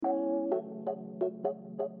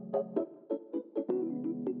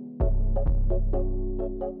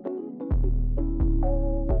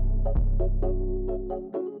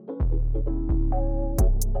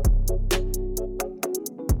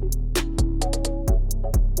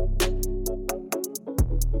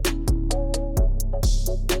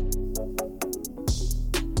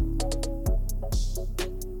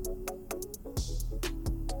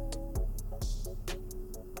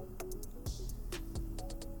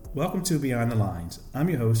Welcome to Beyond the Lines. I'm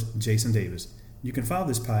your host, Jason Davis. You can follow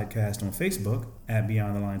this podcast on Facebook at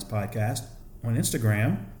Beyond the Lines Podcast, on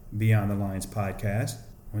Instagram, Beyond the Lines Podcast,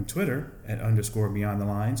 on Twitter at _Beyond the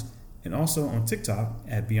Lines, and also on TikTok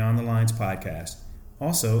at Beyond the Lines Podcast.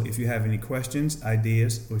 Also, if you have any questions,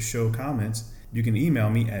 ideas, or show comments, you can email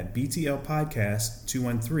me at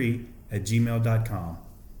btlpodcast213@gmail.com.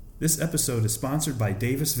 This episode is sponsored by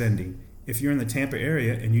Davis Vending. If you're in the Tampa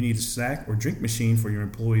area and you need a snack or drink machine for your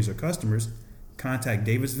employees or customers, contact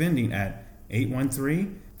Davis Vending at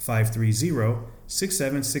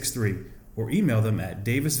 813-530-6763 or email them at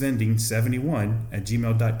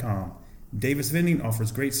davisvending71@gmail.com. Davis Vending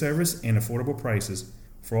offers great service and affordable prices.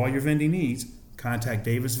 For all your vending needs, contact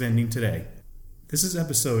Davis Vending today. This is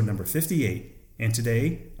episode number 58, and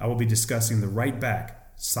today I will be discussing the right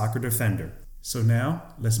back, soccer defender. So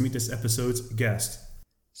now, let's meet this episode's guest.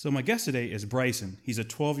 So my guest today is Bryson. He's a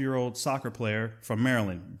 12-year-old soccer player from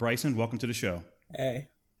Maryland. Bryson, welcome to the show. Hey.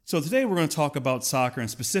 So today we're going to talk about soccer, and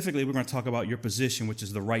specifically we're going to talk about your position, which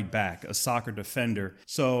is the right back, a soccer defender.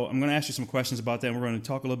 So I'm going to ask you some questions about that, and we're going to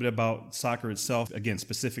talk a little bit about soccer itself, again,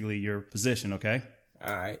 specifically your position, okay?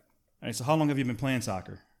 All right. All right, so how long have you been playing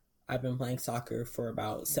soccer? I've been playing soccer for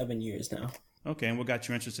about 7 years now. Okay, and what got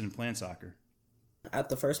you interested in playing soccer? At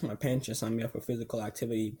the first, my parents just signed me up for physical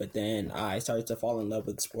activity, but then I started to fall in love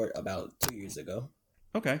with the sport about 2 years ago.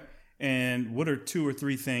 Okay, and what are 2 or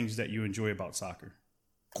 3 things that you enjoy about soccer?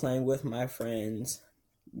 Playing with my friends,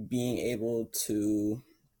 being able to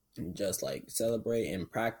just celebrate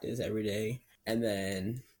and practice every day, and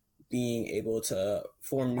then being able to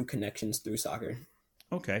form new connections through soccer.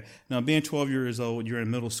 Okay. Now, being 12 years old, you're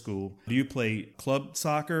in middle school. Do you play club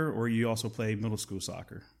soccer or you also play middle school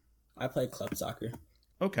soccer? I play club soccer.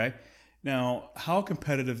 Okay. Now, how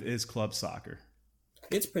competitive is club soccer?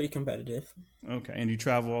 It's pretty competitive. Okay. And you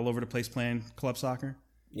travel all over the place playing club soccer?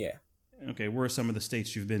 Yeah. Okay. Where are some of the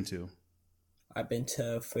states you've been to? I've been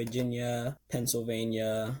to Virginia,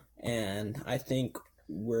 Pennsylvania, and I think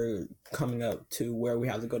we're coming up to where we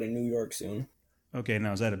have to go to New York soon. Okay.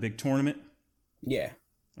 Now, is that a big tournament? Yeah.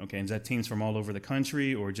 Okay. And is that teams from all over the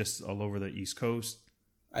country or just all over the East Coast?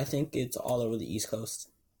 I think it's all over the East Coast.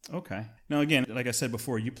 Okay. Now, again, like I said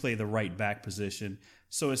before, you play the right back position.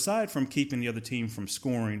 So aside from keeping the other team from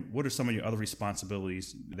scoring, what are some of your other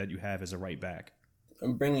responsibilities that you have as a right back?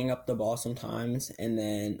 I'm bringing up the ball sometimes and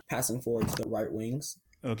then passing forward to the right wings.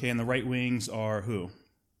 Okay, and the right wings are who?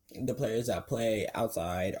 The players that play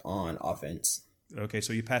outside on offense. Okay,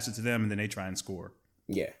 so you pass it to them and then they try and score.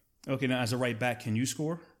 Yeah. Okay, now as a right back, can you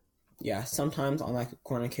score? Yeah, sometimes on a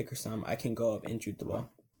corner kick or something, I can go up and shoot the ball.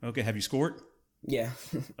 Okay, have you scored? Yeah.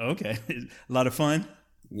 Okay. A lot of fun?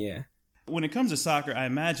 Yeah. When it comes to soccer, I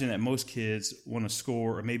imagine that most kids want to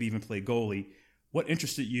score or maybe even play goalie. What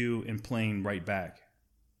interested you in playing right back?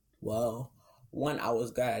 Well, one, I was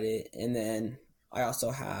good at it, and then I also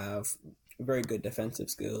have very good defensive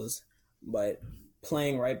skills. But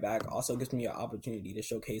playing right back also gives me an opportunity to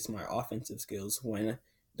showcase my offensive skills when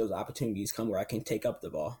those opportunities come where I can take up the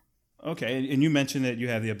ball. Okay, and you mentioned that you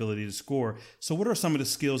have the ability to score. So what are some of the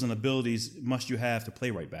skills and abilities must you have to play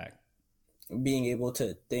right back? Being able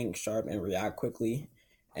to think sharp and react quickly,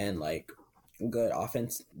 and good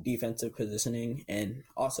defensive positioning, and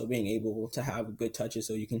also being able to have good touches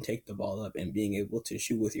so you can take the ball up and being able to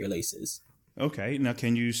shoot with your laces. Okay, now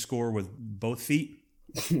can you score with both feet?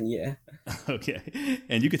 Yeah. Okay,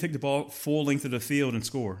 and you can take the ball full length of the field and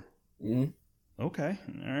score? Mm-hmm. Okay,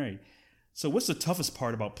 all right. So what's the toughest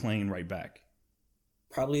part about playing right back?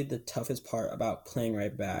 Probably the toughest part about playing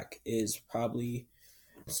right back is probably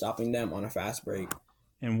stopping them on a fast break.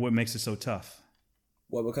 And what makes it so tough?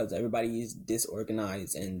 Well, because everybody is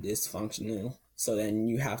disorganized and dysfunctional. So then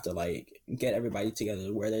you have to get everybody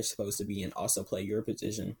together where they're supposed to be and also play your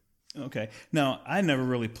position. Okay. Now, I never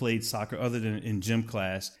really played soccer other than in gym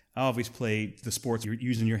class. I always played the sports you're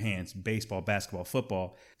using your hands, baseball, basketball,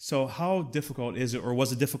 football. So how difficult is it, or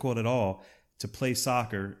was it difficult at all, to play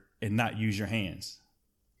soccer and not use your hands?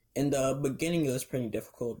 In the beginning, it was pretty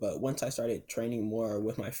difficult, but once I started training more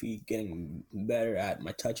with my feet, getting better at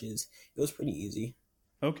my touches, it was pretty easy.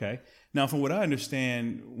 Okay. Now, from what I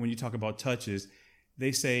understand, when you talk about touches,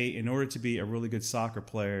 they say in order to be a really good soccer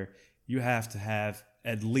player, you have to have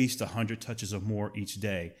at least 100 touches or more each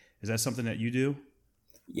day. Is that something that you do?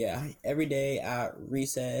 Yeah, every day at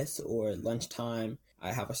recess or lunchtime,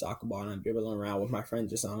 I have a soccer ball and I'm dribbling around with my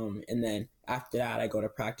friends or something. And then after that, I go to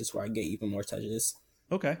practice where I get even more touches.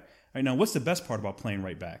 Okay. All right. Now, what's the best part about playing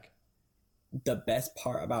right back? The best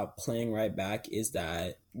part about playing right back is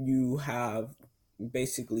that you have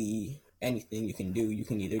basically anything you can do. You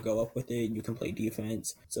can either go up with it, you can play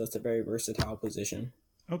defense. So it's a very versatile position.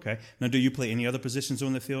 Okay. Now, do you play any other positions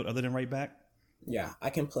on the field other than right back? Yeah, I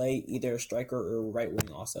can play either striker or right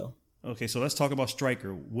wing also. Okay, so let's talk about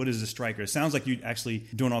striker. What is a striker? It sounds like you're actually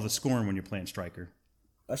doing all the scoring when you're playing striker.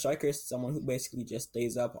 A striker is someone who basically just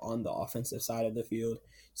stays up on the offensive side of the field.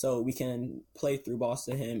 So we can play through balls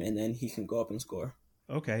to him and then he can go up and score.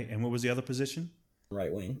 Okay, and what was the other position?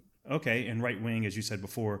 Right wing. Okay, and right wing, as you said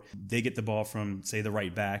before, they get the ball from, say, the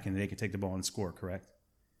right back and they can take the ball and score, correct?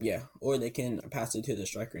 Yeah, or they can pass it to the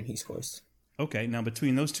striker and he scores. Okay, now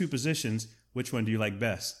between those two positions, which one do you like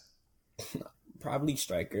best? Probably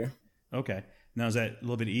striker. Okay. Now, is that a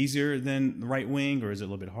little bit easier than the right wing, or is it a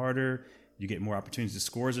little bit harder? You get more opportunities to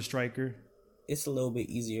score as a striker? It's a little bit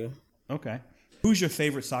easier. Okay. Who's your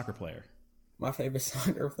favorite soccer player? My favorite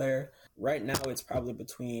soccer player? Right now, it's probably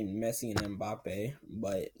between Messi and Mbappe,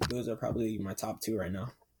 but those are probably my top two right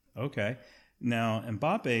now. Okay. Now,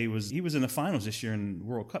 Mbappe was in the finals this year in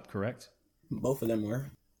World Cup, correct? Both of them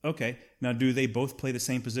were. Okay. Now, do they both play the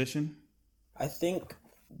same position? I think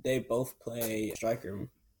they both play striker.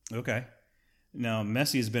 Okay. Now,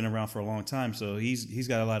 Messi has been around for a long time, so he's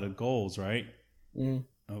got a lot of goals, right? Mm.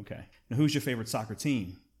 Okay. Now, who's your favorite soccer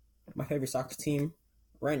team? My favorite soccer team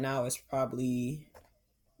right now is probably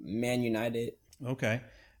Man United. Okay.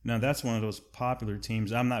 Now, that's one of those popular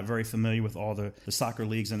teams. I'm not very familiar with all the soccer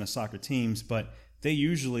leagues and the soccer teams, but they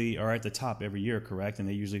usually are at the top every year, correct? And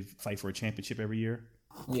they usually fight for a championship every year?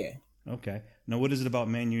 Yeah. Okay. Now, what is it about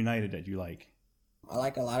Man United that you like? I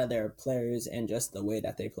like a lot of their players and just the way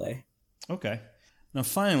that they play. Okay. Now,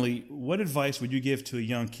 finally, what advice would you give to a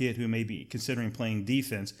young kid who may be considering playing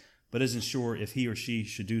defense but isn't sure if he or she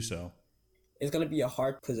should do so? It's going to be a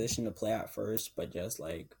hard position to play at first, but just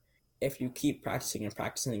like if you keep practicing and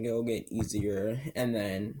practicing, it'll get easier and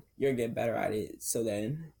then you'll get better at it. So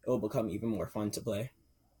then it'll become even more fun to play.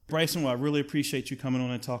 Bryson, well, I really appreciate you coming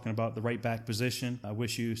on and talking about the right back position. I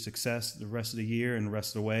wish you success the rest of the year and the rest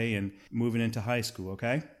of the way and moving into high school,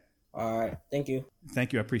 okay? All right. Thank you.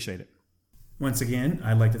 Thank you. I appreciate it. Once again,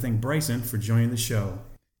 I'd like to thank Bryson for joining the show.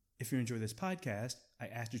 If you enjoy this podcast, I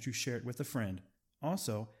ask that you share it with a friend.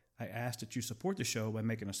 Also, I ask that you support the show by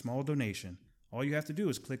making a small donation. All you have to do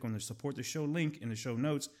is click on the Support the Show link in the show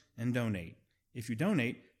notes and donate. If you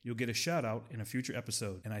donate, you'll get a shout out in a future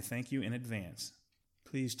episode, and I thank you in advance.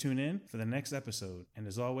 Please tune in for the next episode. And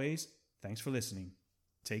as always, thanks for listening.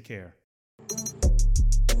 Take care.